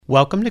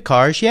Welcome to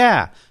Cars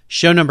Yeah,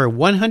 show number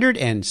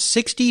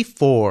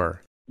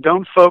 164.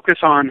 Don't focus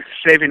on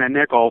saving a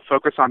nickel,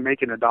 focus on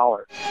making a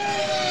dollar.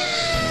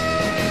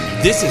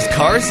 This is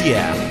Cars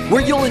Yeah,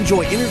 where you'll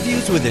enjoy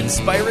interviews with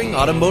inspiring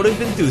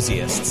automotive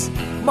enthusiasts.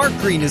 Mark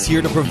Green is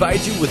here to provide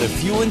you with a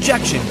fuel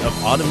injection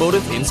of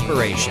automotive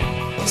inspiration.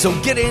 So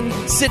get in,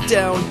 sit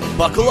down,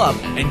 buckle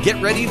up, and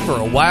get ready for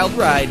a wild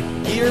ride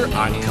here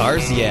on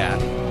Cars Yeah.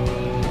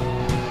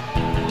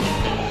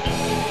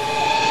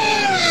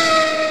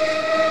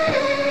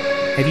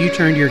 Have you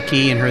turned your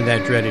key and heard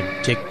that dreaded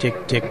tick,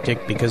 tick, tick,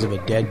 tick because of a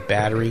dead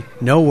battery?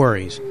 No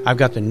worries. I've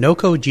got the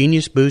NOCO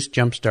Genius Boost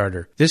Jump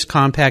Starter. This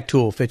compact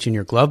tool fits in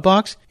your glove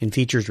box and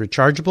features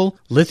rechargeable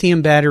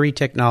lithium battery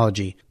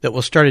technology that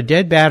will start a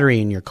dead battery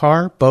in your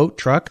car, boat,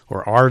 truck,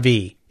 or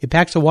RV. It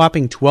packs a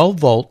whopping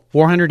 12-volt,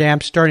 400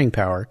 amp starting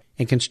power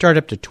and can start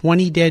up to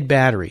 20 dead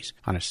batteries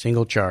on a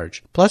single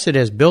charge. Plus, it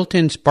has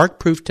built-in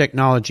spark-proof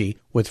technology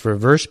with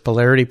reverse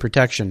polarity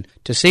protection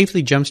to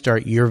safely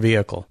jumpstart your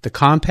vehicle. The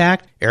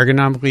compact,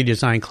 ergonomically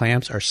designed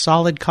clamps are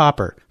solid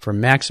copper for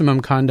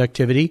maximum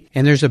conductivity,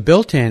 and there's a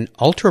built-in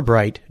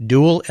ultra-bright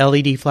dual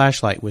LED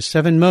flashlight with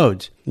 7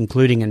 modes,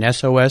 including an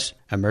SOS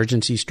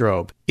emergency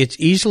strobe. It's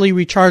easily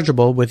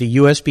rechargeable with a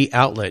USB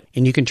outlet,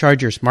 and you can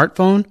charge your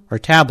smartphone or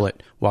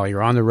tablet while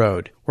you're on the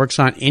road. Works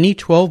on any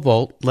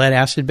 12-volt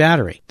lead-acid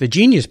battery. The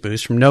Genius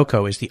Boost from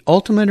NOCO is the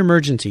ultimate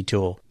emergency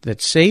tool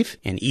that's safe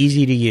and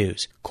easy to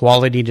use.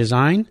 Quality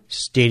design,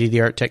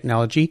 state-of-the-art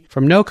technology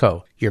from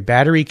NOCO, your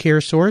battery care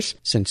source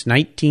since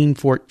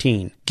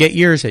 1914. Get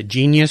yours at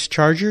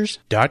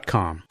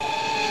geniuschargers.com.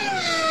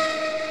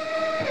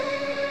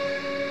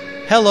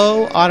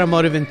 Hello,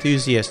 automotive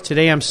enthusiasts.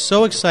 Today I'm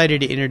so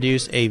excited to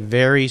introduce a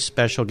very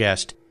special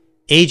guest,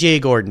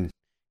 AJ Gordon.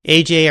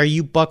 AJ, are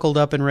you buckled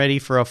up and ready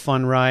for a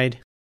fun ride?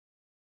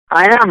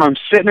 I am. I'm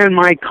sitting in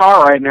my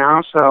car right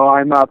now, so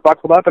I'm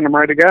buckled up and I'm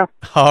ready to go.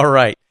 All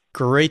right.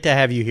 Great to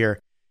have you here.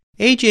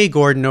 AJ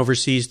Gordon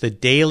oversees the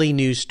daily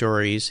news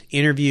stories,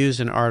 interviews,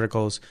 and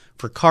articles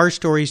for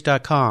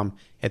CarStories.com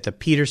at the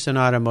Petersen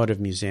Automotive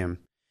Museum.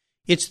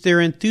 It's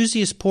their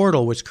enthusiast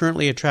portal, which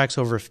currently attracts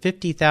over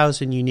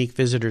 50,000 unique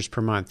visitors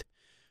per month.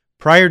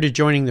 Prior to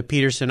joining the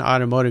Petersen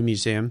Automotive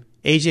Museum,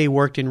 AJ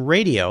worked in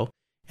radio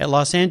at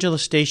Los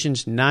Angeles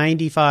stations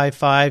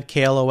 95.5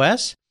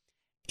 KLOS,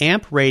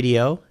 AMP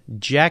Radio,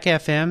 Jack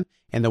FM,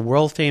 and the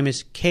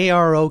world-famous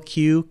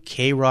KROQ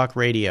K-Rock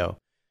Radio.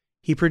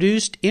 He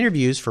produced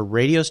interviews for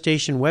radio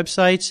station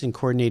websites and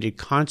coordinated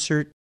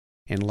concert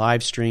and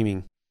live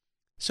streaming.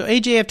 So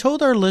AJ, I've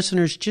told our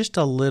listeners just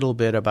a little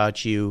bit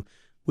about you.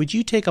 Would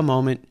you take a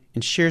moment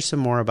and share some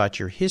more about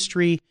your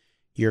history,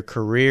 your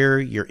career,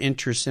 your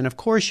interests, and of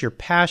course your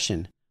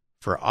passion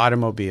for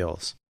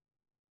automobiles?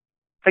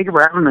 Thank you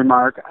for having me,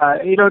 Mark.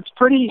 It's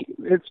pretty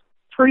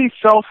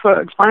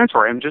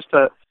self-explanatory. I'm just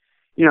a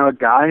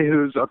guy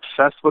who's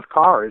obsessed with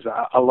cars.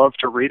 I love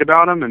to read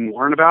about them and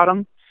learn about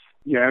them.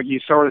 You know, you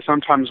sort of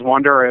sometimes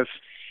wonder if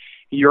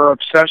your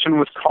obsession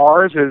with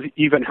cars is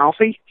even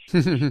healthy,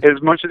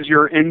 as much as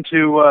you're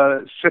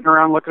into sitting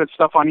around looking at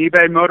stuff on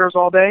eBay Motors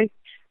all day.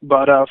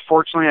 But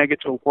fortunately, I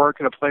get to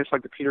work at a place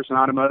like the Petersen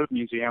Automotive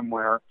Museum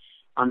where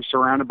I'm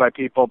surrounded by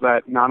people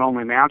that not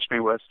only match me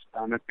with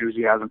an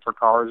enthusiasm for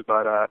cars,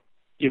 but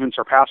even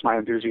surpass my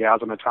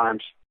enthusiasm at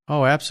times.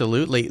 Oh,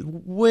 absolutely.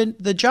 When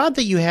the job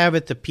that you have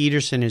at the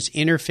Petersen is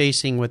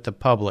interfacing with the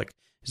public,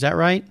 is that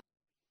right?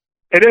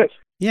 It is.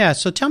 Yeah,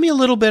 so tell me a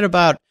little bit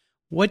about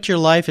what your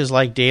life is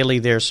like daily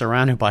there,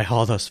 surrounded by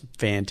all those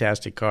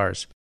fantastic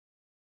cars.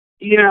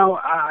 You know,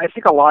 I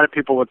think a lot of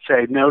people would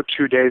say no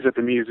 2 days at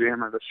the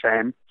museum are the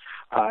same.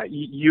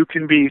 You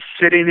can be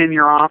sitting in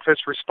your office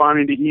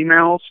responding to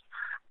emails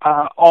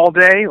all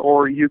day,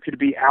 or you could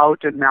be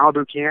out at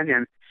Malibu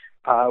Canyon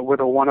with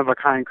a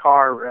one-of-a-kind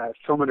car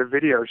filming a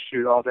video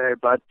shoot all day.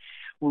 But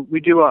we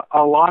do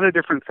a lot of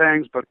different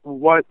things, but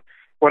what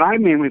I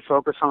mainly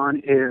focus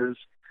on is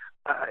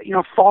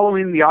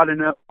following the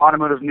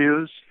automotive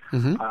news.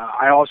 Mm-hmm.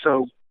 I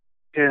also,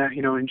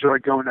 enjoy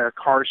going to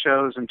car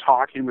shows and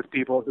talking with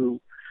people who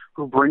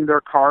bring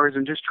their cars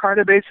and just try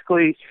to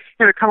basically,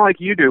 kind of like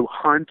you do,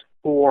 hunt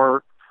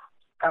for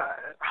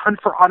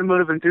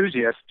automotive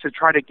enthusiasts to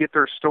try to get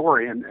their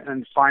story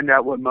and find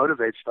out what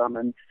motivates them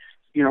and,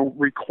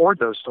 record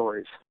those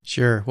stories.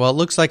 Sure. Well, it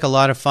looks like a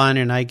lot of fun,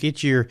 and I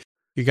get your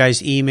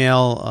guys'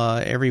 email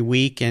every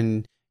week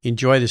and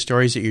enjoy the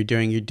stories that you're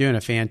doing. You're doing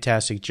a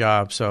fantastic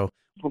job. So,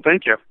 well,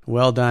 thank you.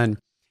 Well done.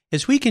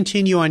 As we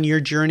continue on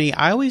your journey,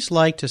 I always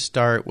like to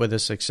start with a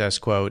success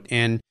quote.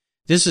 And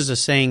this is a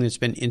saying that's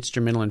been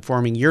instrumental in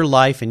forming your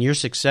life and your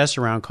success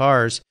around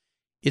cars.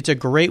 It's a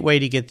great way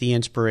to get the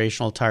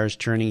inspirational tires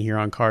turning here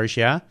on Cars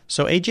Yeah.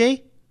 So,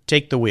 AJ,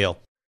 take the wheel.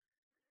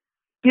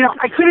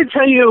 I couldn't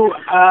tell you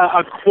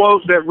a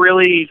quote that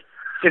really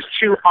is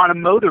too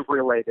automotive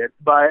related,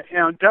 but,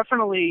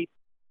 definitely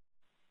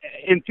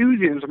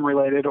enthusiasm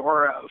related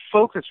or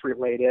focus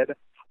related.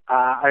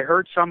 I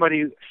heard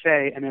somebody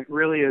say, and it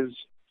really is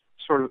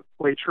sort of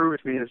way true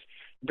with me, is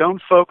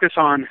don't focus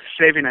on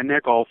saving a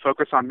nickel,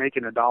 focus on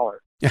making a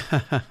dollar.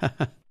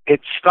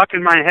 it stuck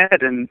in my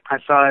head, and I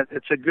thought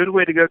it's a good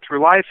way to go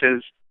through life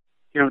is,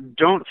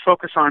 don't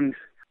focus on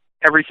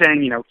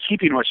everything,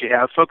 keeping what you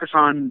have. Focus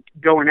on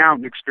going out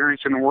and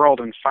experiencing the world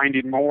and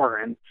finding more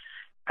and,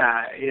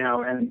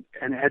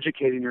 and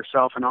educating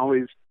yourself and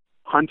always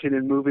hunting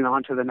and moving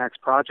on to the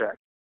next project.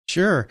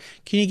 Sure.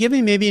 Can you give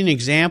me maybe an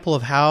example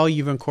of how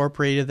you've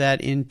incorporated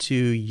that into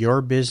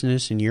your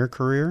business and your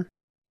career?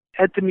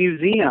 At the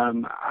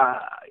museum,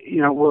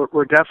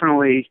 we're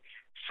definitely,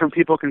 some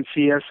people can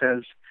see us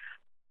as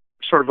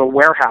sort of a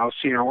warehouse,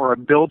 or a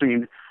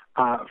building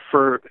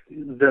for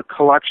the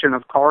collection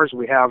of cars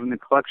we have and the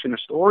collection of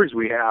stories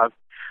we have.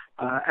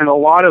 And a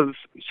lot of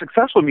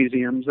successful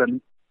museums,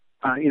 and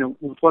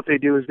what they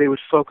do is they would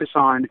focus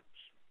on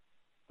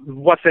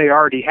what they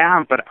already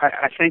have. But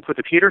I think with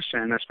the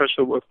Petersen,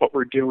 especially with what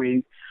we're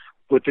doing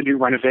with the new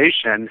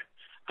renovation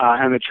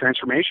and the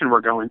transformation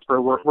we're going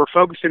through, we're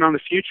focusing on the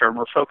future, and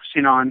we're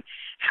focusing on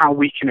how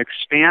we can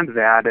expand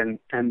that.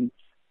 And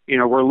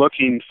we're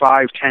looking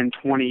 5, 10,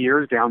 20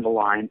 years down the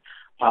line,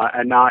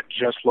 and not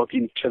just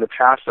looking to the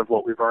past of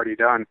what we've already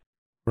done.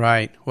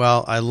 Right.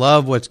 Well, I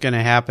love what's going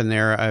to happen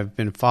there. I've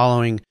been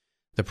following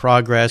the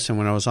progress, and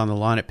when I was on the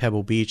lawn at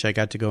Pebble Beach, I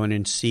got to go in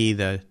and see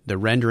the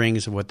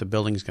renderings of what the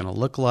building's going to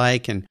look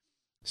like and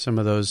some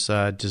of those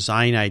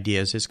design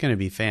ideas. It's going to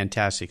be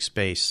fantastic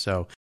space.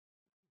 So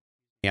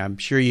yeah, I'm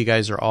sure you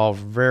guys are all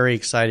very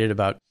excited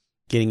about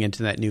getting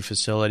into that new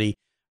facility.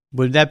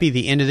 Would that be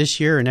the end of this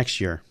year or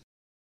next year?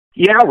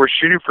 Yeah, we're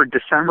shooting for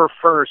December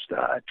 1st,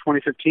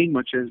 2015,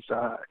 which is,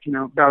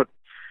 about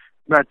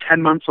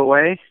 10 months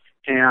away.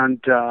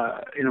 And,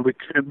 we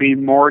couldn't be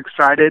more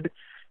excited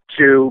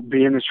to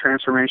be in this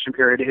transformation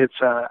period. It's,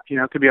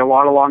 it could be a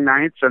lot of long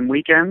nights and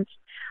weekends,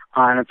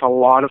 and it's a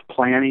lot of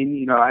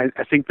planning.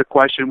 I think the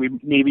question we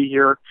maybe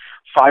hear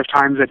 5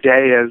 times a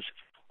day is,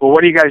 well,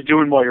 what are you guys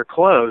doing while you're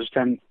closed?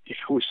 And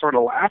we sort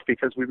of laugh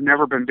because we've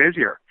never been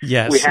busier.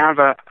 Yes. We have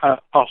a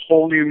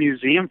whole new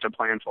museum to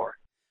plan for.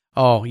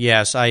 Oh,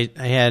 yes. I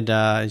had,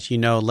 as you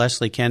know,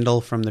 Leslie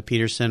Kendall from the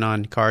Petersen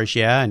on Cars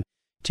Yeah, and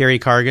Terry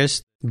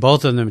Kargas.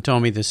 Both of them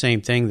told me the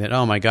same thing, that,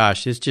 oh my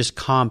gosh, this just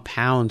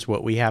compounds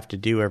what we have to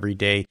do every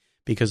day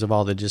because of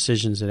all the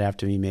decisions that have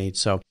to be made.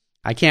 So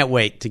I can't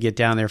wait to get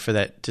down there for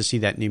that, to see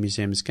that new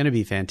museum. It's going to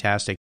be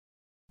fantastic.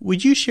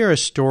 Would you share a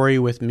story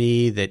with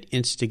me that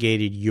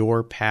instigated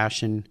your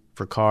passion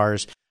for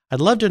cars?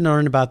 I'd love to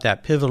learn about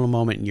that pivotal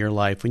moment in your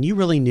life when you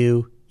really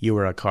knew you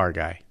were a car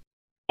guy.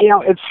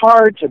 It's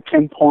hard to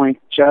pinpoint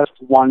just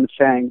one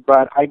thing,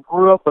 but I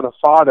grew up with a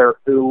father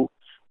who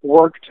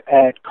worked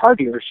at car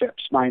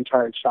dealerships my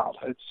entire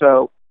childhood.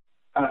 So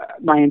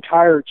my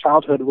entire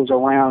childhood was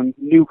around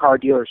new car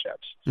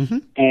dealerships. Mm-hmm.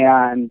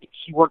 And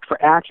he worked for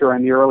Acura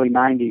in the early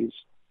 90s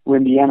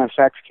when the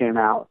NSX came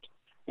out.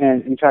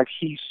 And in fact,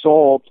 he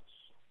sold,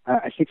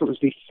 I think it was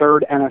the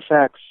third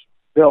NSX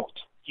built.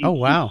 Oh,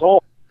 wow. He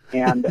sold,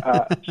 and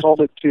sold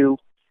it to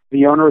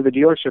the owner of the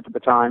dealership at the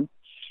time.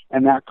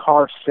 And that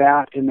car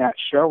sat in that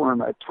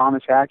showroom at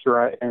Thomas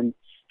Acura in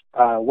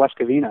West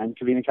Covina, in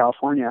Covina,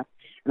 California.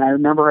 And I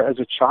remember as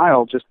a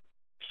child just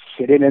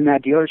sitting in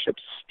that dealership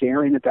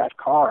staring at that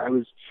car. I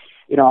was,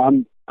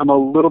 I'm a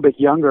little bit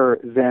younger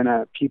than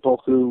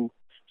people who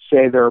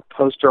say their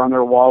poster on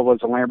their wall was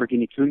a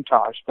Lamborghini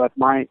Countach, but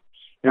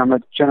I'm a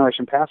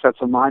generation past that,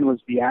 so mine was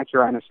the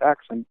Acura NSX,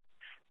 and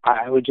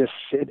I would just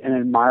sit and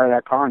admire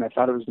that car, and I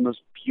thought it was the most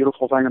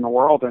beautiful thing in the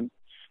world, and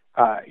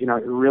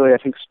it really, I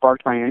think,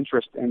 sparked my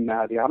interest in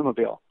the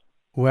automobile.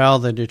 Well,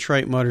 the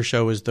Detroit Motor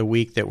Show was the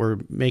week that we're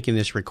making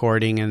this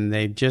recording, and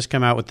they've just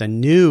come out with the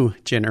new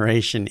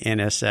generation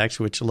NSX,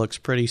 which looks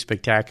pretty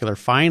spectacular.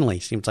 Finally,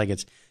 seems like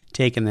it's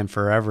taken them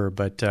forever,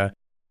 but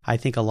I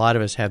think a lot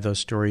of us have those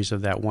stories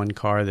of that one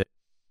car that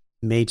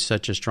made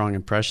such a strong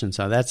impression.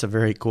 So that's a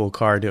very cool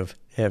car to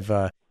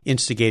have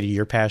instigated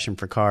your passion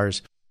for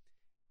cars.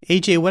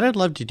 AJ, what I'd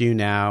love to do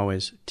now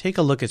is take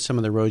a look at some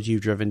of the roads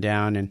you've driven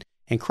down and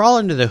crawl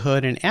under the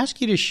hood and ask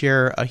you to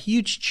share a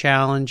huge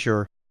challenge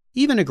or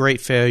even a great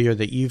failure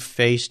that you've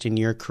faced in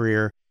your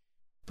career.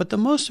 But the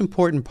most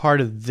important part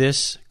of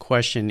this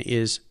question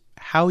is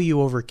how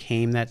you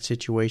overcame that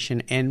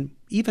situation, and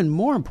even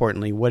more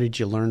importantly, what did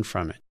you learn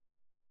from it?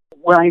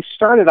 When I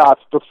started off,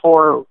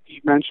 before you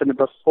mentioned it,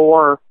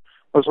 before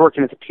I was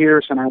working at the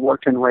Petersen, I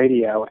worked in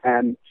radio,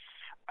 and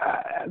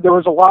there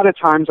was a lot of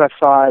times I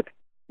thought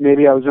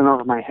maybe I was in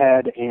over my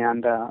head,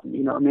 and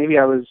maybe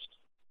I was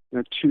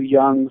too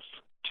young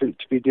to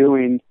be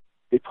doing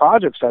the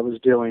projects I was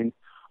doing.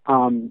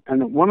 And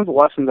one of the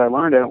lessons I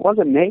learned, and it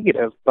wasn't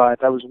negative,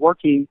 but I was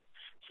working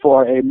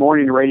for a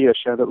morning radio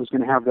show that was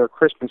going to have their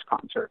Christmas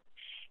concert.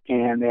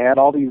 And they had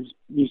all these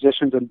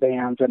musicians and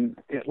bands, and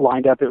it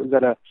lined up. It was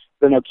at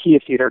the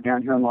Nokia Theater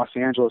down here in Los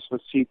Angeles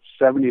with seats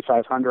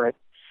 7,500.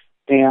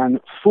 And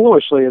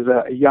foolishly, as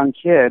a young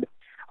kid,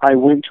 I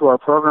went to our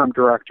program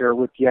director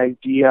with the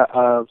idea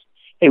of,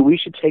 hey, we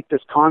should take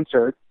this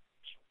concert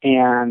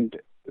and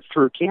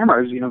through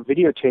cameras,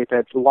 videotape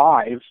it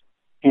live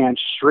and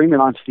stream it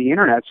onto the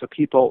internet so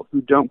people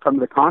who don't come to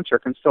the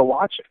concert can still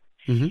watch it.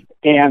 Mm-hmm.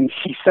 And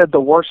he said the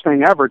worst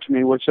thing ever to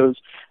me, which was,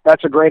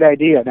 "That's a great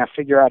idea. Now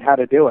figure out how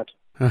to do it."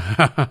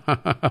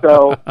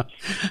 So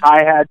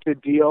I had to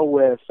deal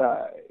with,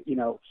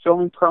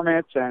 filming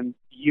permits and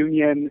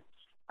union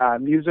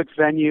music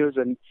venues,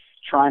 and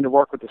trying to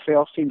work with the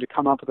sales team to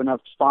come up with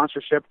enough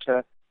sponsorship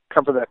to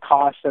cover the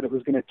cost that it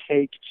was going to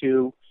take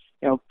to,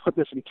 put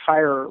this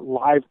entire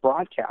live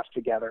broadcast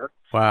together.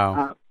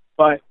 Wow.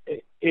 But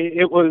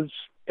it was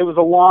a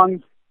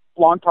long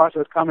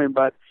process coming,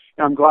 but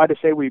I'm glad to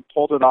say we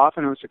pulled it off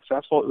and it was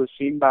successful. It was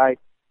seen by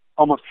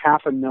almost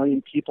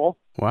 500,000 people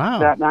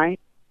that night.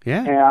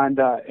 Yeah. And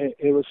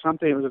it was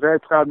a very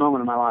proud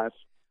moment in my life.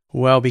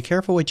 Well, be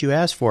careful what you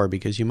ask for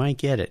because you might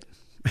get it.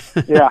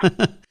 Yeah.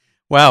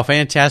 Wow,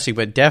 fantastic.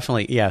 But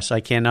definitely, yes, I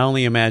can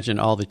only imagine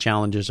all the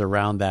challenges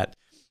around that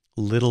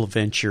little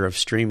venture of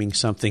streaming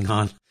something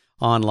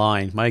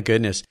online. My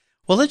goodness.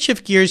 Well, let's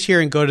shift gears here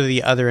and go to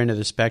the other end of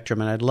the spectrum.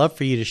 And I'd love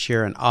for you to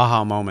share an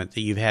aha moment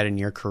that you've had in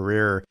your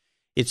career.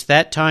 It's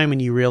that time when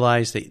you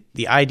realized that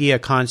the idea,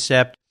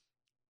 concept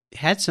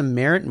had some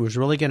merit and was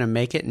really going to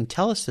make it. And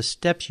tell us the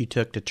steps you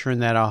took to turn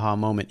that aha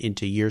moment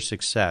into your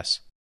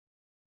success.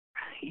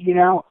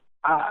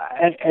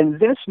 And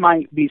this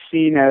might be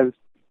seen as,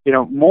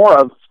 more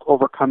of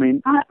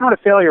overcoming, not a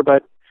failure,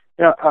 but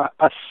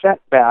a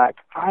setback.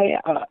 I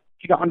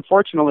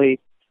unfortunately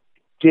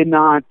did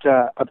not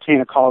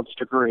obtain a college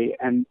degree,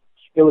 and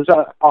it was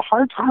a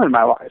hard time in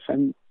my life.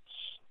 And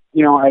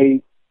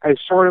I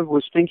sort of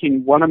was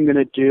thinking what I'm going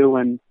to do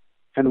and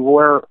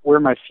where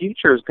my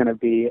future is going to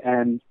be,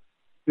 and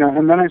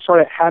and then I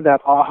sort of had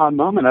that aha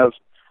moment of,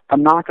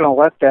 I'm not going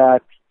to let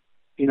that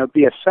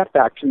be a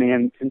setback to me,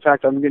 and in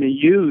fact I'm going to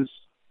use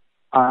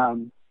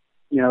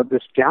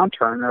this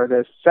downturn or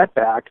this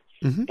setback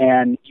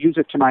and use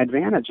it to my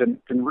advantage and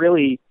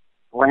really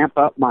ramp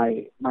up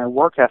my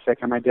work ethic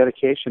and my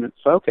dedication and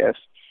focus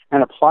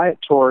and apply it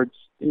towards,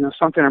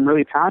 something I'm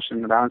really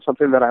passionate about and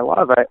something that I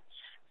love.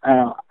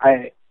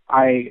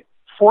 I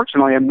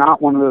fortunately am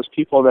not one of those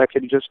people that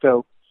could just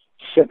go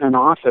sit in an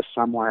office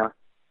somewhere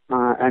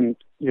and,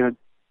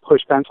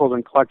 push pencils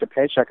and collect a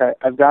paycheck.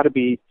 I've got to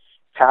be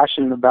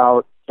passionate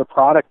about the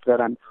product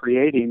that I'm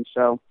creating.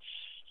 So,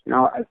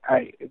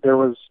 there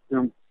was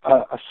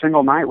a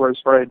single night where it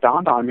sort of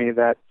dawned on me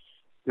that,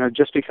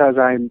 just because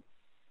I'm,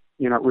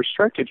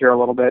 restricted here a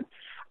little bit,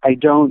 I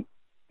don't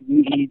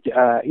need,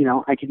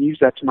 I can use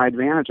that to my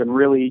advantage and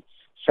really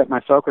set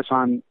my focus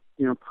on,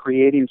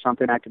 creating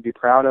something I could be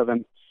proud of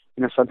and,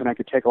 something I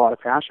could take a lot of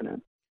passion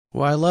in.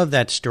 Well, I love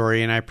that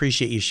story, and I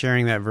appreciate you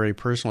sharing that very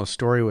personal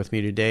story with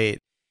me today.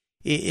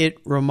 It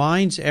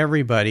reminds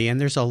everybody,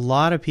 and there's a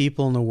lot of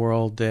people in the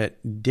world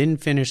that didn't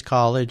finish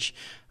college,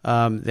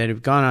 that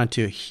have gone on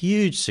to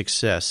huge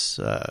success.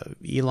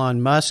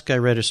 Elon Musk, I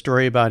read a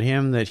story about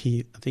him that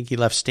I think he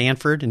left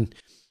Stanford and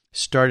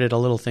started a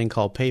little thing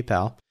called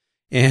PayPal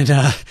and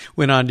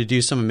went on to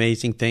do some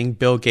amazing thing.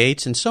 Bill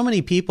Gates and so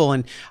many people,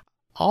 and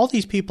all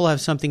these people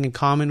have something in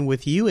common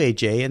with you,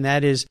 AJ, and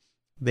that is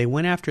they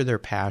went after their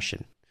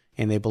passion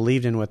and they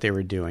believed in what they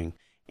were doing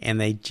and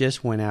they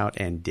just went out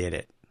and did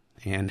it.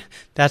 And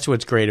that's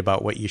what's great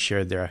about what you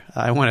shared there.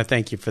 I want to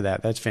thank you for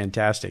that. That's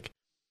fantastic.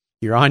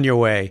 You're on your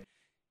way.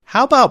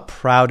 How about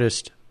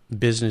proudest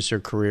business or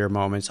career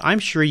moments? I'm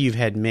sure you've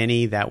had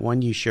many. That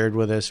one you shared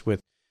with us with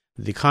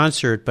the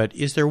concert, but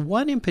is there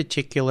one in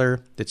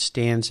particular that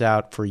stands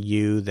out for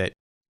you that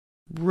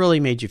really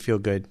made you feel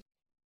good?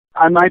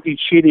 I might be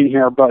cheating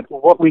here, but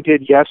what we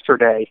did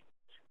yesterday,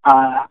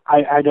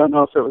 I don't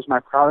know if it was my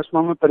proudest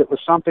moment, but it was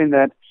something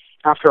that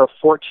after a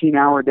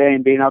 14-hour day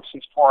and being up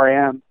since 4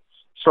 a.m.,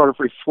 sort of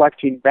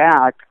reflecting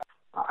back,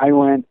 I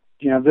went,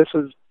 this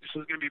is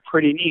going to be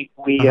pretty neat.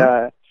 We,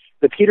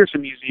 the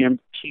Peterson Museum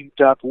teamed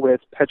up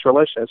with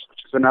Petrolicious, which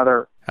is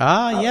another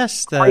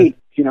yes,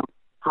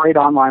 great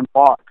online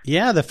blog.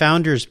 Yeah, the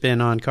founder's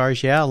been on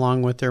Cars,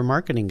 along with their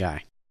marketing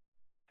guy.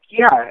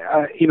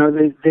 Yeah,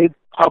 they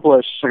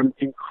publish some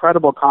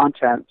incredible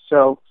content.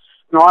 So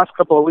in the last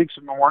couple of weeks,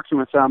 I've been working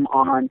with them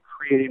on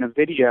creating a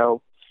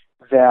video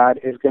that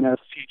is going to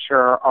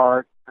feature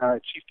our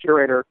chief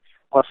curator,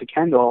 Leslie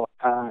Kendall,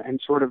 and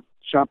sort of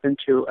jump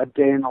into a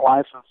day in the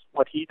life of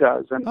what he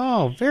does. And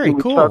very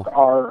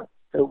cool.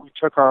 We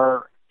took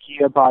our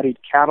Kia-bodied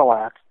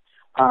Cadillac,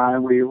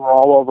 and we were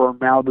all over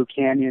Malibu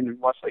Canyon and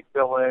Westlake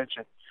Village,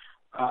 and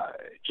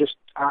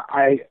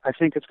I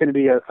think it's going to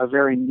be a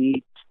very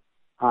neat,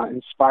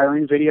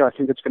 inspiring video. I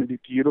think it's going to be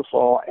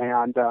beautiful,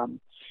 and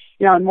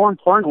and more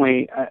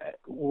importantly,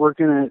 we're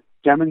going to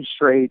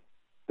demonstrate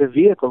the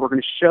vehicle. We're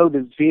going to show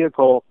the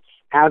vehicle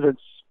as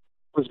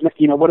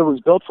what it was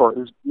built for. It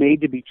was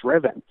made to be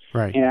driven.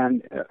 Right.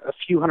 And a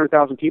few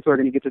 100,000 people are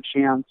going to get the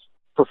chance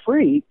for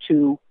free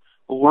to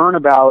learn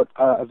about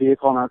a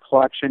vehicle in our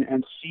collection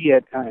and see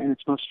it in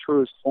its most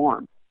truest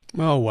form.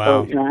 Oh,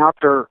 wow.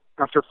 So,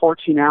 after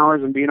 14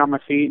 hours and being on my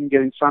feet and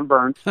getting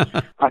sunburned,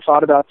 I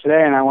thought about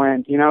today and I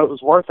went, it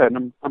was worth it,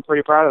 and I'm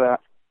pretty proud of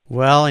that.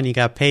 Well, and you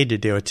got paid to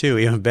do it too,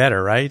 even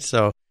better, right?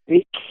 So,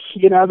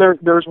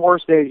 there's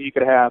worse days you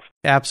could have.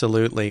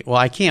 Absolutely. Well,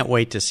 I can't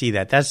wait to see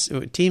that. That's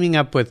teaming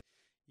up with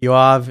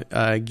Yoav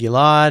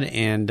Gilad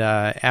and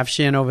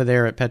Afshin over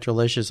there at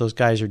Petrolicious. Those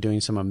guys are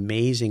doing some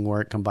amazing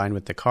work combined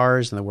with the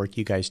cars and the work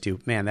you guys do.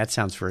 Man, that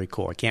sounds very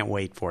cool. I can't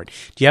wait for it.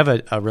 Do you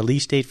have a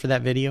release date for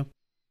that video?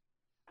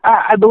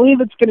 I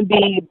believe it's going to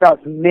be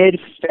about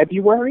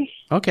mid-February.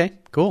 Okay,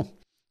 cool.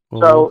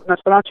 Well, So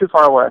that's not too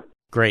far away.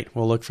 great.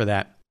 We'll look for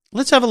that.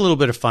 Let's have a little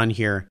bit of fun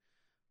here.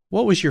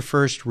 What was your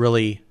first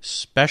really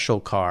special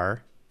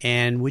car?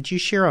 And would you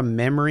share a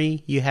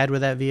memory you had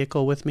with that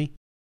vehicle with me?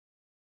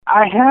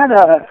 I had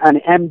an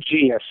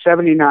MG, a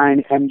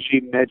 79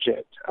 MG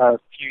Midget, a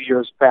few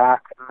years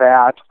back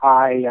that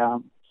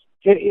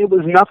it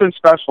was nothing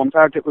special. In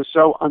fact, it was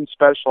so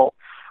unspecial,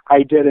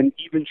 I did an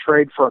even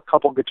trade for a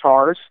couple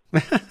guitars.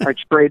 I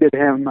traded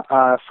him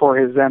for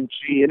his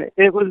MG, and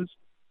it was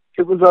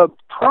a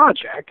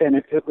project, and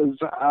it was,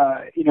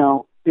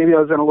 maybe I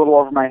was in a little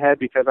over my head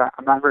because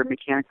I'm not very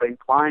mechanically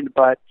inclined,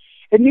 but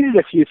it needed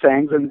a few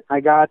things, and I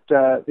got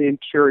the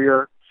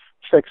interior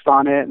fixed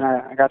on it, and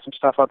I got some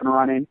stuff up and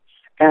running.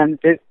 And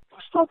it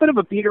was still a bit of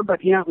a beater, but,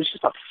 it was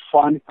just a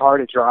fun car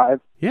to drive.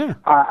 Yeah.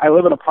 I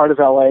live in a part of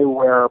L.A.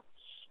 where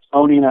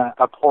owning a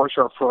Porsche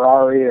or a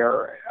Ferrari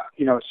or,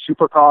 a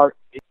supercar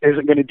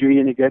isn't going to do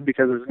you any good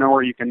because there's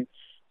nowhere you can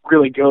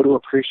really go to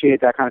appreciate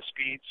that kind of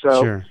speed.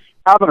 So Sure.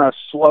 having a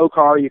slow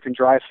car you can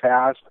drive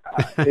fast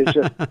is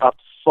just a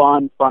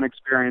fun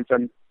experience.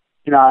 And,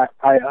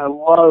 I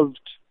loved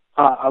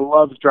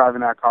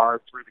driving that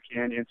car through the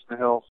canyons and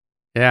the hills.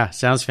 Yeah,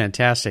 sounds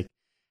fantastic.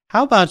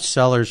 How about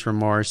seller's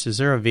remorse? Is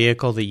there a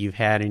vehicle that you've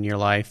had in your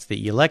life that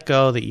you let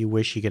go that you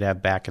wish you could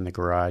have back in the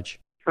garage?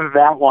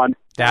 That one.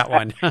 That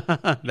one.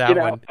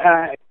 One.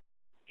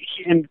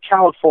 In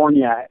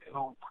California,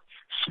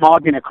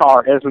 smogging a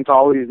car isn't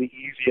always the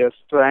easiest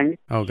thing.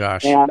 Oh,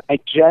 gosh. And I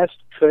just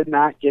could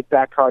not get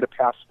that car to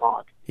pass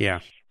smog. Yeah.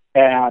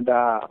 And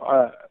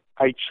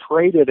I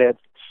traded it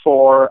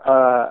for,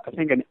 I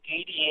think, an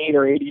 88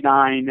 or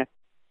 89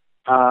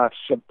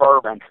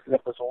 Suburban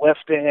that was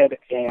lifted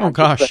and oh,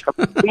 gosh. the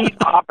complete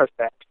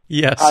opposite.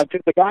 Yes.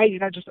 Because the guy,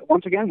 just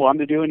once again wanted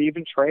to do an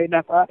even trade, and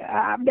I thought,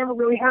 I've never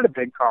really had a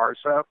big car,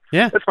 so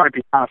Yeah. this might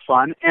be kind of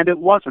fun. And it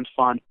wasn't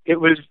fun. It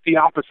was the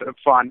opposite of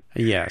fun.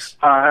 Yes.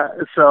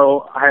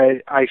 So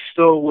I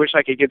still wish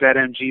I could get that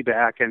MG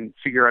back and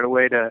figure out a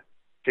way to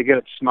get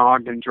it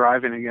smogged and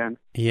driving again.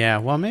 Yeah,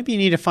 well, maybe you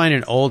need to find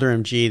an older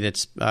MG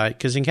that's,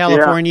 because in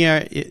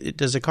California,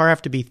 does a car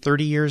have to be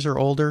 30 years or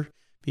older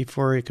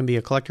before it can be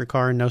a collector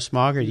car and no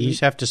smog, or do you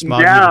just have to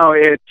smog? No,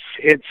 it's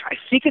I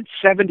think it's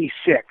 76.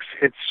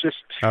 It's just,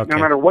 Okay.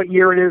 no matter what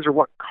year it is or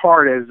what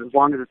car it is, as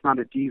long as it's not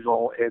a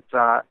diesel, it's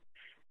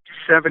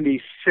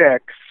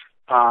 76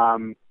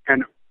 and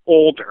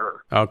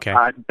older. Okay.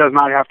 It does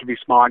not have to be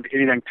smogged.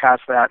 Anything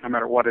past that, no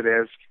matter what it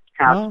is,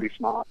 has to be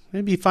smogged.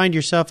 Maybe find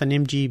yourself an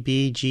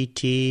MGB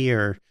GT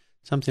or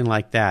something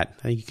like that.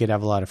 I think you could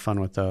have a lot of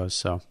fun with those.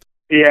 So.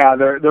 Yeah,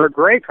 they're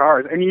great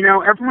cars. And,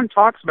 everyone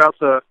talks about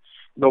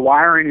the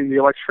wiring and the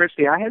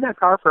electricity. I had that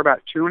car for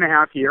about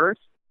 2.5 years.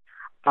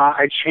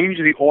 I changed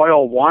the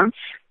oil once,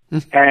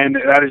 and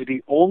that is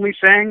the only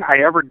thing I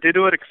ever did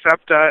to it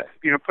except,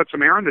 put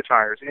some air in the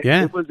tires.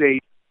 It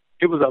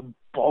was a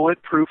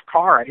bulletproof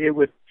car. It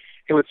would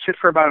sit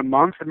for about a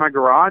month in my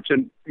garage,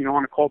 and,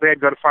 on a cold day, I'd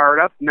go to fire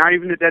it up. Not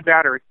even a dead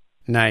battery.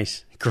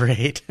 Nice.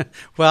 Great.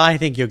 Well, I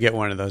think you'll get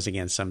one of those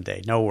again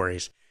someday. No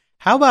worries.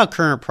 How about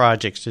current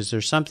projects? Is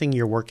there something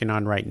you're working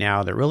on right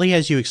now that really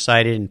has you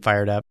excited and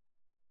fired up?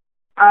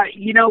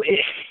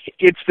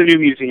 It's the new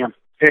museum.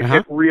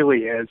 It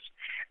really is.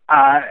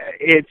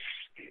 It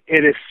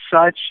is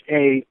such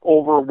a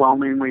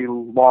overwhelmingly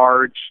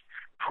large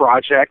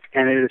project,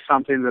 and it is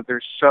something that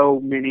there's so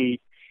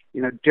many,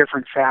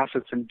 different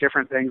facets and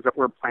different things that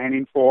we're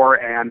planning for,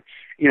 and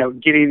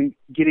getting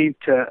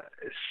to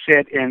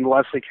sit in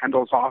Leslie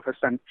Kendall's office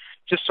and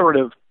just sort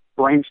of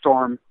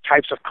brainstorm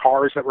types of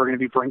cars that we're going to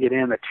be bringing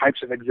in, the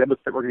types of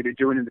exhibits that we're going to be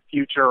doing in the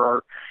future,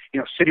 or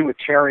sitting with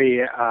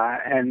Terry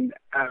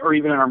or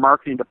even in our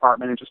marketing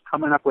department and just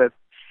coming up with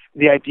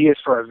the ideas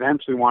for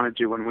events we want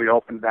to do when we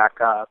open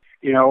back up,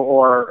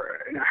 or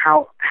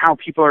how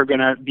people are going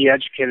to be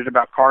educated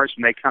about cars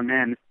when they come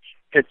in.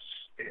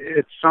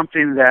 It's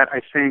something that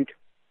I think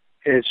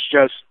is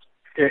just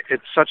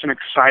it's such an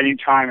exciting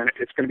time, and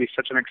it's going to be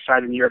such an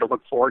exciting year to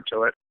look forward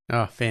to it.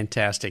 Oh,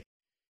 fantastic.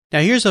 Now,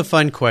 here's a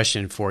fun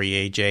question for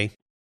you, AJ.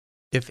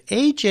 If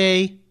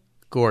AJ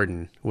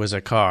Gordon was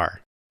a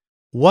car,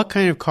 what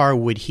kind of car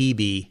would he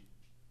be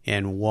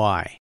and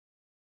why?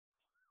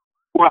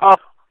 Well,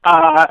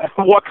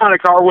 what kind of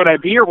car would I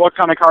be, or what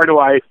kind of car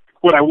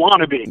would I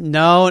want to be?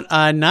 No,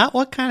 not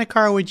what kind of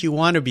car would you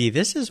want to be.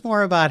 This is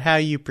more about how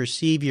you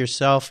perceive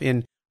yourself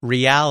in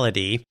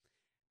reality.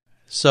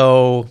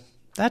 So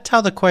that's how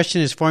the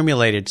question is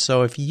formulated.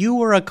 So if you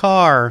were a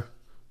car,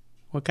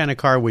 what kind of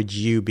car would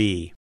you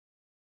be?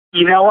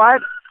 You know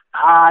what?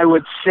 I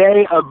would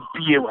say a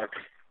Buick.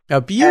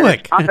 A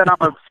Buick. Not that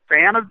I'm a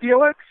fan of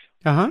Buicks.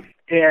 Uh-huh.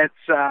 It's,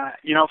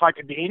 if I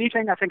could be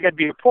anything, I think I'd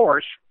be a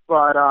Porsche.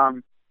 But,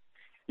 I'm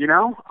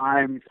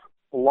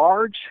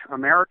large,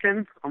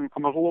 American. I'm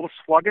a little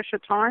sluggish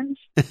at times.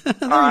 There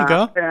you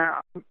go.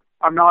 And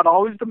I'm not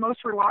always the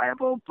most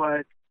reliable,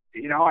 but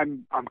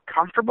I'm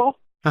comfortable.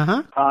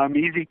 I'm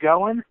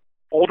easygoing.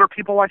 Older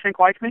people, I think,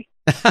 like me.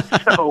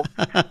 So,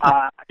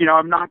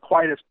 I'm not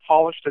quite as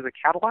polished as a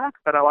Cadillac,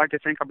 but I like to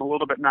think I'm a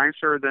little bit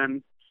nicer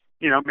than,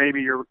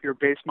 maybe your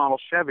base model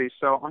Chevy.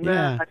 So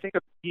I think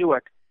a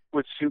Buick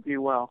would suit me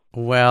well.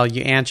 Well,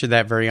 you answered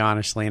that very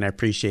honestly, and I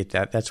appreciate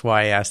that. That's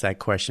why I asked that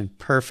question.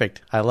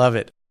 Perfect. I love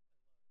it.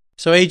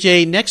 So,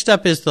 AJ, next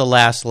up is the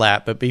last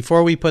lap, but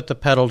before we put the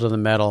pedal to the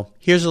metal,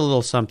 here's a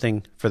little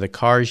something for the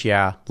Cars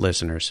Yeah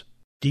listeners.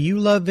 Do you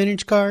love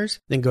vintage cars?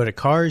 Then go to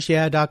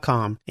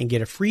carsyeah.com and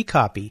get a free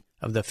copy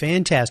of the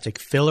fantastic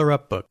Filler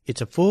Up book.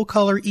 It's a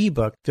full-color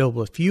ebook filled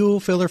with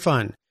fuel filler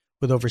fun,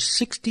 with over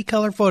 60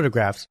 color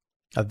photographs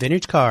of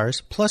vintage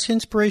cars, plus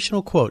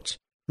inspirational quotes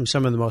from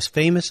some of the most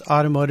famous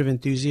automotive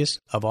enthusiasts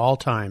of all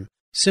time.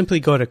 Simply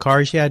go to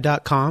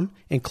carsyeah.com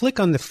and click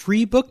on the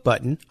free book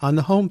button on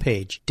the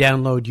homepage.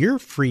 Download your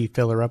free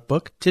Filler Up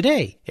book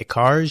today at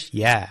Cars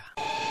Yeah.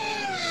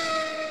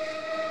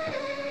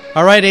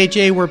 All right,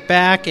 AJ, we're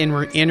back and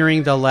we're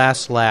entering the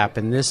last lap,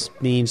 and this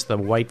means the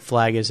white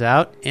flag is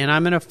out, and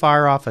I'm going to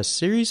fire off a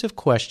series of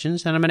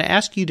questions, and I'm going to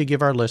ask you to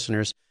give our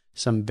listeners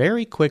some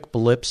very quick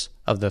blips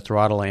of the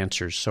throttle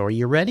answers. So are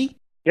you ready?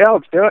 Yeah,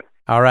 let's do it.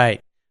 All right.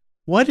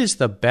 What is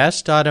the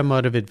best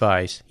automotive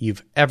advice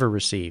you've ever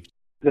received?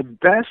 The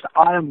best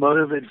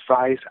automotive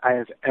advice I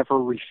have ever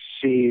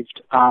received,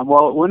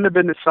 well, it wouldn't have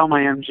been to sell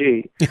my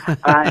MG.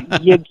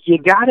 You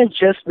got to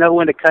just know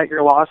when to cut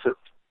your losses.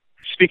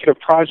 Speaking of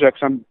projects,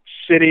 I'm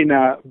sitting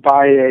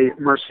by a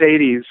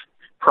Mercedes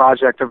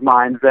project of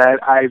mine that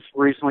I've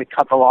recently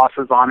cut the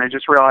losses on. I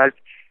just realized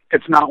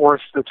it's not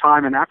worth the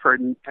time and effort,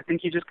 and I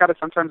think you just got to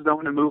sometimes know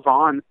when to move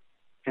on.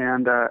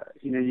 And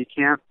you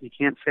can't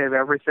save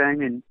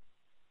everything, and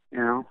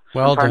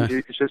sometimes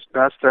it's just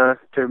best to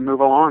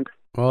move along.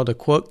 Well, to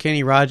quote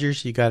Kenny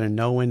Rogers, you got to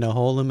know when to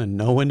hold them and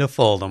know when to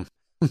fold them.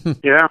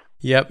 Yeah.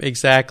 Yep,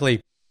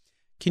 exactly.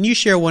 Can you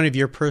share one of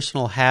your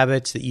personal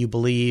habits that you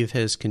believe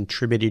has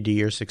contributed to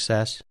your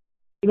success?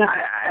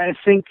 I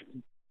think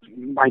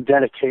my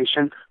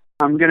dedication.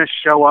 I'm going to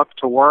show up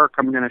to work.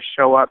 I'm going to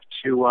show up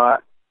to,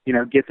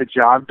 get the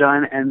job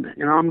done. And,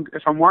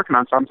 if I'm working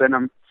on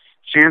something,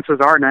 chances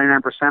are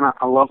 99%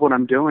 I love what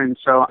I'm doing.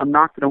 So I'm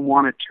not going to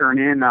want to turn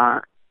in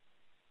a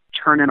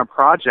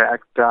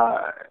project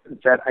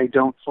that I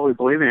don't fully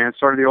believe in. It's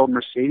sort of the old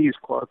Mercedes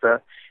quote,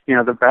 the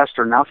best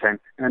or nothing.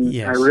 And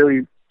yes. I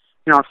really,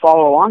 I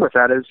follow along with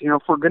that is,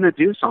 if we're going to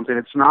do something,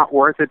 it's not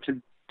worth it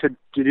to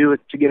do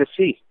it to get a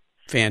C.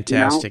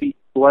 Fantastic.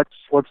 Let's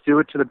do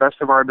it to the best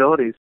of our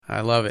abilities.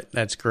 I love it.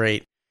 That's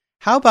great.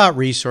 How about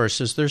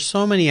resources? There's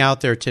so many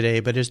out there today,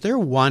 but is there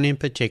one in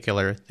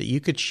particular that you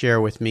could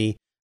share with me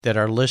that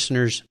our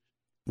listeners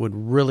would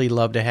really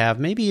love to have?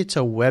 Maybe it's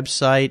a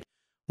website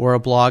or a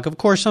blog. Of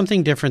course,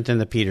 something different than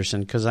the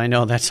Peterson, because I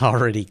know that's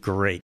already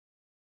great.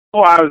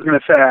 Well, I was going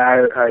to say,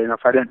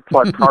 if I didn't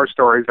plug car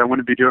stories, I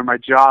wouldn't be doing my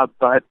job.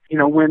 But,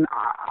 when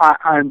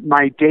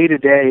my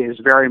day-to-day is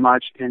very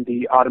much in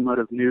the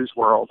automotive news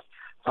world.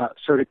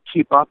 So to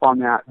keep up on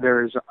that,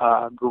 there's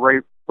a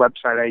great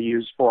website I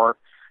use for,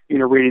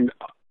 reading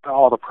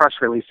all the press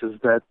releases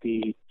that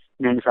the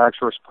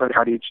manufacturers put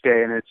out each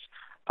day, and it's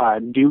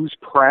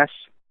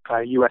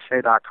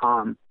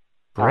newspressusa.com.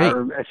 Great.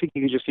 I think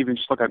you can just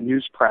look up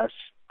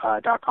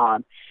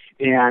newspress.com,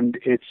 and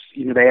it's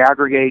they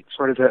aggregate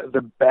sort of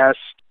the best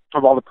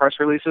of all the press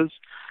releases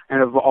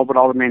and of all what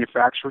all the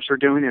manufacturers are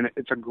doing, and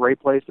it's a great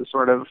place to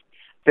sort of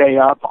stay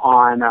up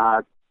on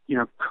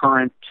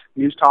current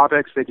news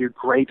topics. They do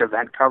great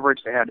event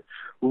coverage. They had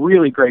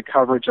really great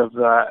coverage of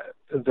the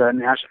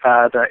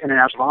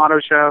International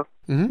Auto Show,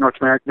 North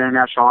American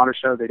International Auto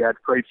Show. They had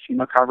great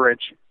SEMA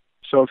coverage.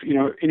 So if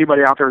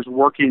anybody out there is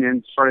working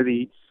in sort of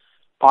the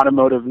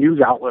automotive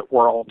news outlet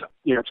world,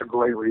 it's a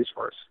great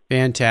resource.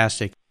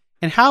 Fantastic.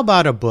 And how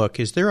about a book?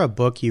 Is there a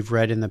book you've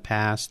read in the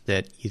past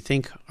that you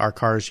think our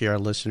Cars Yeah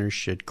listeners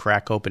should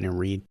crack open and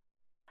read?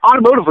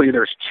 Automotively,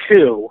 there's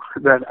two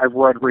that I've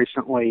read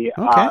recently.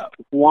 Okay.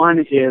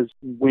 One is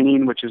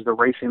Winning, which is The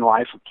Racing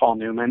Life of Paul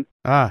Newman.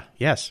 Ah,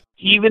 yes.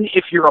 Even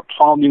if you're a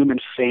Paul Newman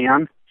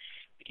fan,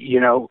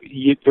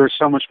 there's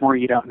so much more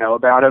you don't know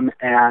about him.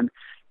 And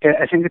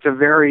I think it's a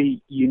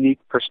very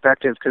unique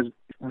perspective because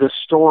the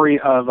story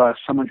of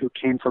someone who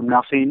came from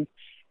nothing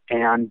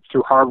and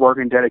through hard work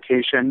and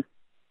dedication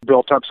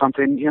built up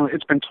something,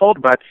 it's been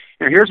told, but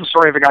here's the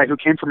story of a guy who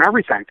came from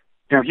everything.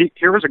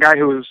 Here was a guy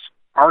who was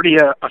already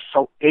a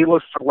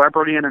A-list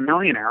celebrity and a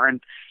millionaire,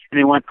 and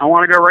he went, I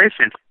want to go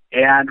racing,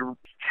 and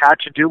had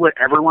to do what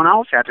everyone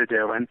else had to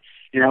do, and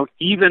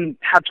even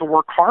had to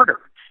work harder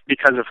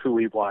because of who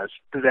he was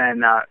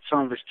than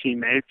some of his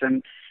teammates,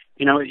 and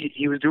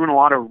he was doing a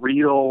lot of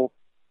real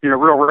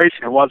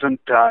racing. It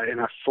wasn't in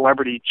a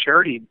celebrity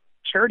charity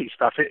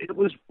stuff. It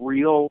was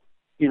real,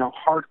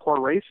 hardcore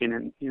racing,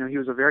 and he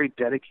was a very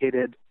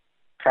dedicated,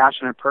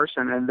 passionate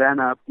person. And then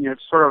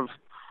sort of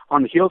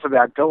on the heels of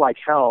that, Go Like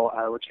Hell,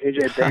 which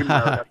AJ Bain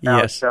wrote about.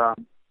 Yes.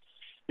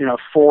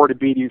 Ford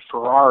beating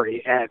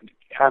Ferrari, and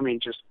I mean,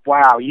 just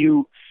wow,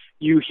 you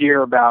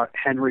hear about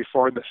Henry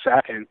Ford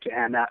II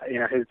and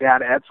his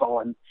dad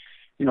Edsel, and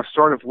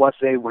sort of what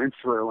they went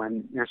through,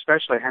 and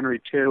especially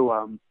Henry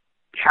too.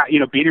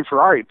 Beating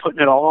Ferrari, putting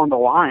it all on the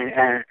line,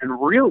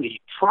 and really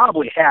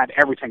probably had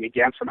everything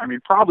against him. I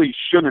mean, probably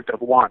shouldn't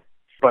have won,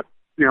 but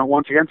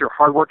once again through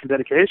hard work and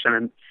dedication,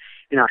 and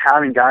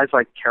having guys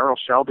like Carroll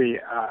Shelby,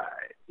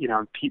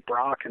 and Pete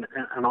Brock, and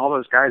all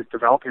those guys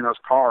developing those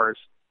cars,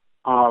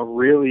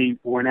 really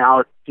went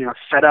out,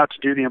 set out to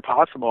do the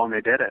impossible, and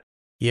they did it.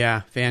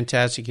 Yeah,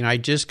 fantastic. I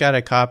just got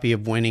a copy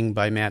of Winning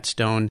by Matt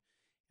Stone.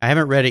 I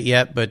haven't read it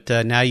yet, but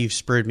now you've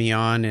spurred me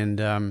on,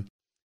 and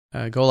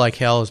Go Like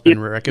Hell has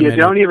been recommended.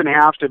 You don't even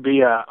have to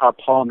be a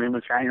Paul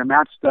Newman fan.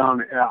 Matt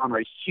Stone, I'm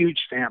a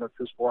huge fan of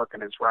his work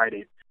and his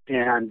writing,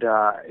 and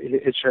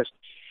it's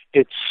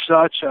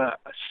such a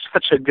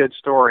good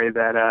story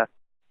that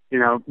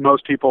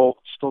most people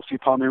still see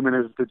Paul Newman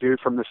as the dude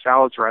from the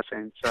salad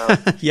dressing. So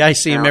yeah, I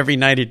see him every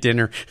night at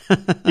dinner.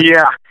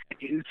 Yeah,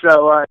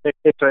 so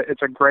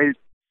it's a great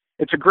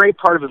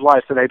part of his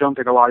life that I don't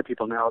think a lot of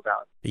people know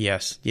about.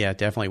 Yes, yeah,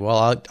 definitely.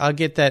 Well, I'll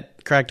get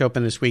that cracked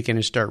open this weekend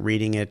and start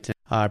reading it.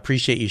 I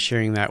appreciate you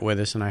sharing that with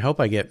us, and I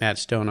hope I get Matt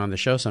Stone on the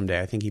show someday.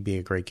 I think he'd be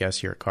a great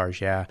guest here at Cars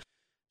Yeah.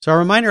 So I'll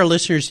remind our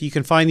listeners, you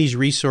can find these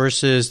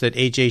resources that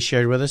AJ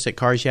shared with us at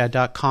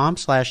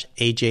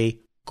carsyeah.com/AJ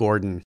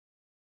Gordon.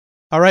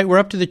 All right, we're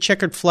up to the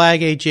checkered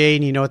flag, AJ,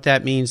 and you know what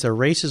that means. The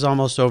race is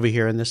almost over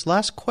here, and this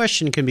last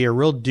question can be a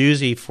real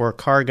doozy for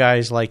car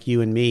guys like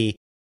you and me.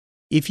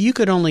 If you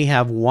could only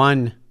have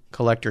one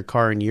collector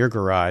car in your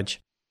garage,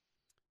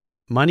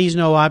 money's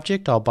no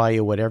object, I'll buy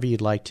you whatever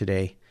you'd like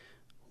today.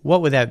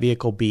 What would that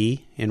vehicle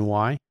be and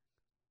why?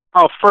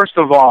 Oh, first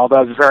of all,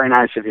 that was very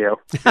nice of you.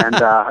 And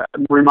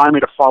remind me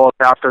to follow up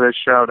after this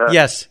show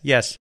Yes.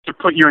 to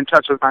put you in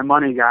touch with my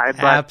money guy.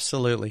 But,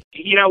 absolutely.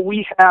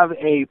 We have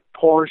a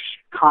Porsche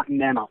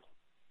Continental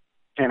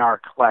in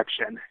our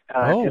collection.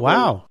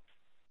 Wow.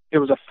 It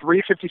was a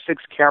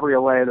 356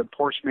 Cabriolet that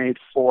Porsche made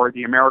for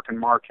the American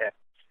market.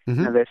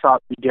 Mm-hmm. And they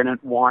thought we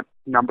didn't want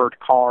numbered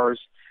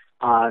cars,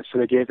 so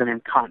they gave the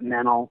name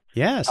Continental.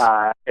 Yes.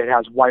 It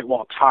has white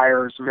wall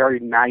tires, very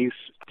nice,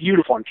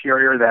 beautiful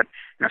interior that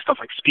stuff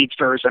like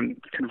Speedsters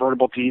and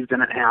convertible Ds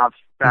didn't have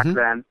back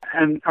then.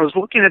 And I was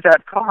looking at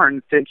that car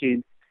and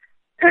thinking,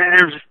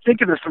 and I was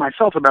thinking this to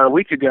myself about a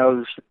week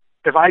ago, is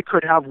if I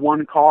could have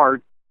one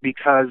car,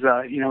 because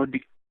I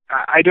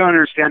don't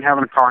understand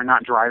having a car and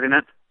not driving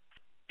it.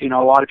 A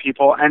lot of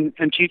people, and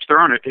teach their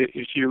own.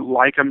 If you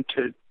like them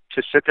to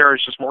sit there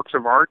as just works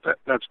of art,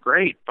 that's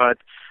great. But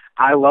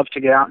I love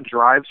to get out and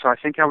drive, so I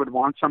think I would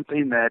want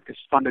something that is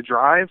fun to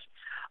drive.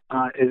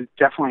 It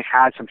definitely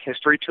had some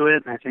history to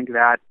it, and I think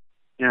that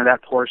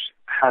that Porsche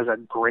has a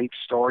great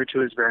story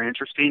to it. It's very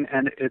interesting,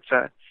 and it's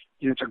a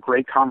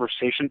great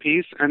conversation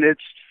piece. And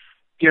it's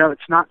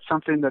not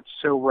something that's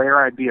so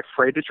rare I'd be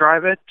afraid to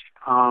drive it,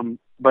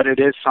 but it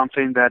is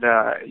something that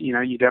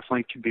you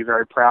definitely can be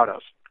very proud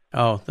of.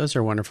 Oh, those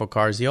are wonderful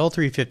cars. The old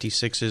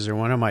 356s are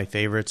one of my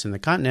favorites, and the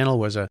Continental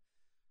was a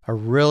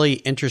really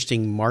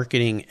interesting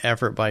marketing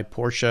effort by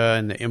Porsche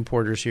and the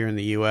importers here in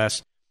the U.S.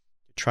 to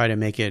try to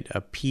make it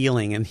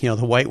appealing. And,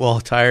 the white wall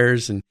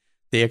tires and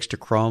the extra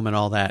chrome and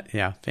all that.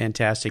 Yeah,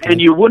 fantastic. And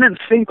you wouldn't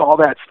think all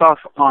that stuff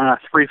on a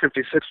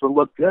 356 would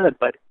look good,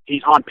 but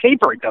on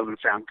paper it doesn't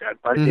sound good.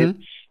 But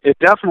it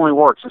definitely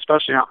works,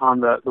 especially on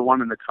the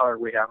one in the color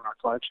we have in our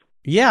collection.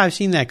 Yeah, I've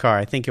seen that car.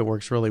 I think it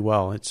works really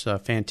well. It's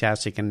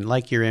fantastic. And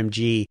like your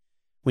MG,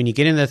 when you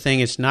get in the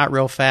thing, it's not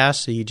real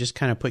fast, so you just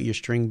kind of put your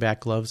string back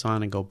gloves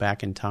on and go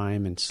back in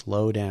time and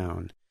slow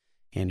down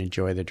and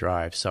enjoy the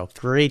drive. So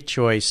great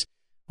choice.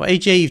 Well,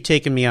 AJ, you've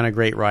taken me on a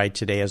great ride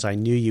today, as I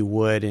knew you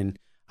would, and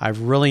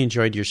I've really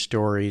enjoyed your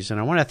stories. And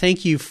I want to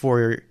thank you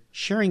for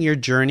sharing your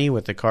journey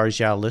with the Cars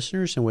Yeah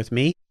listeners and with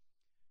me.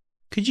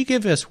 Could you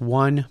give us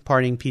one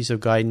parting piece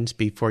of guidance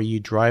before you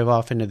drive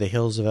off into the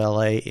hills of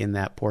LA in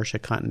that Porsche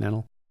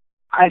Continental?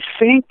 I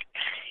think,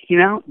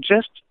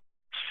 just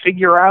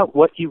figure out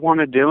what you want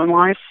to do in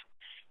life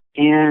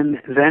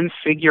and then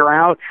figure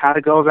out how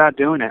to go about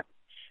doing it.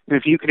 And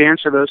if you could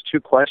answer those two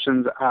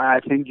questions, I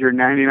think you're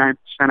 99%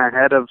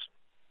 ahead of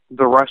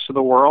the rest of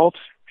the world.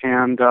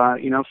 And,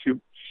 if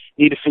you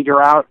need to figure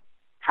out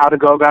how to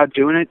go about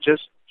doing it,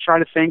 just try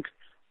to think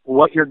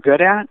what you're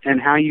good at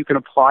and how you can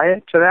apply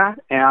it to that,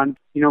 and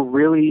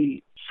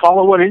really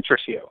follow what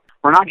interests you.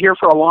 We're not here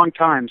for a long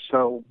time,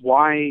 so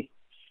why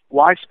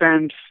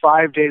spend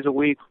 5 days a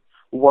week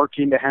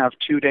working to have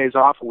 2 days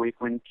off a week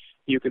when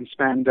you can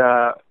spend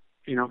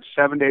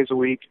 7 days a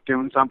week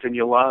doing something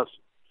you love?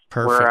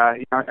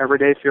 Perfect. Where every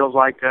day feels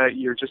like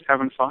you're just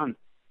having fun.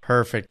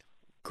 Perfect.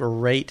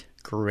 Great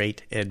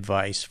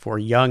advice for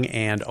young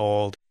and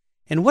old.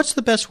 And what's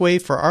the best way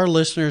for our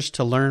listeners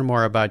to learn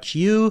more about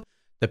you,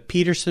 the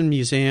Petersen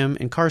Museum,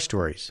 and Car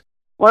Stories?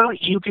 Well,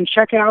 you can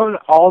check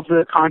out all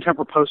the content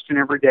we're posting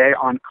every day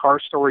on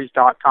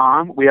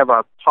carstories.com. We have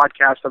a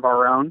podcast of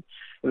our own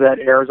that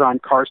airs on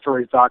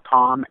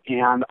carstories.com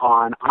and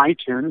on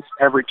iTunes.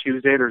 Every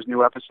Tuesday there's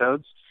new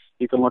episodes.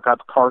 You can look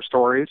up Car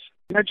Stories.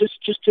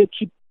 Just to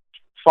keep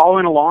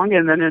following along,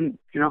 and then in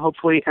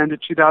hopefully end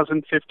of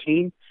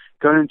 2015,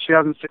 going into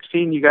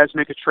 2016, you guys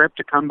make a trip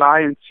to come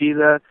by and see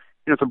the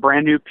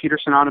brand new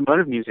Petersen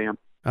Automotive Museum.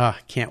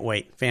 Can't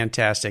wait.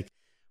 Fantastic.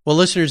 Well,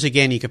 listeners,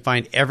 again, you can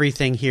find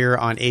everything here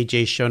on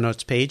AJ's show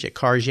notes page at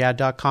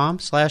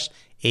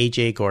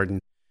carsyeah.com/AJ Gordon.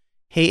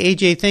 Hey,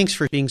 AJ, thanks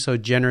for being so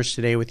generous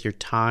today with your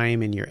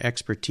time and your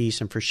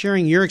expertise and for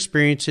sharing your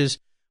experiences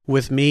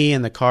with me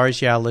and the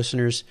Cars Yeah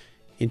listeners.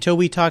 Until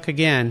we talk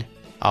again,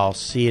 I'll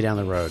see you down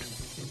the road.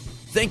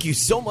 Thank you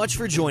so much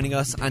for joining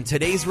us on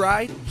today's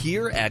ride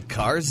here at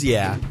Cars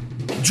Yeah.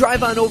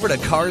 Drive on over to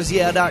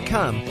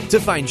carsyeah.com to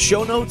find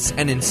show notes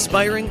and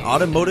inspiring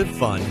automotive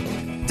fun.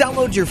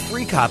 Download your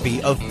free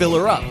copy of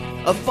Filler Up,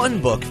 a fun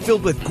book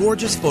filled with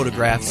gorgeous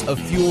photographs of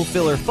fuel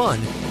filler fun,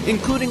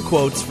 including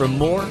quotes from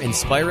more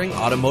inspiring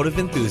automotive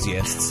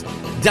enthusiasts.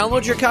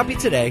 Download your copy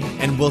today,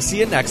 and we'll see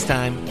you next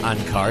time on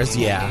Cars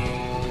Yeah.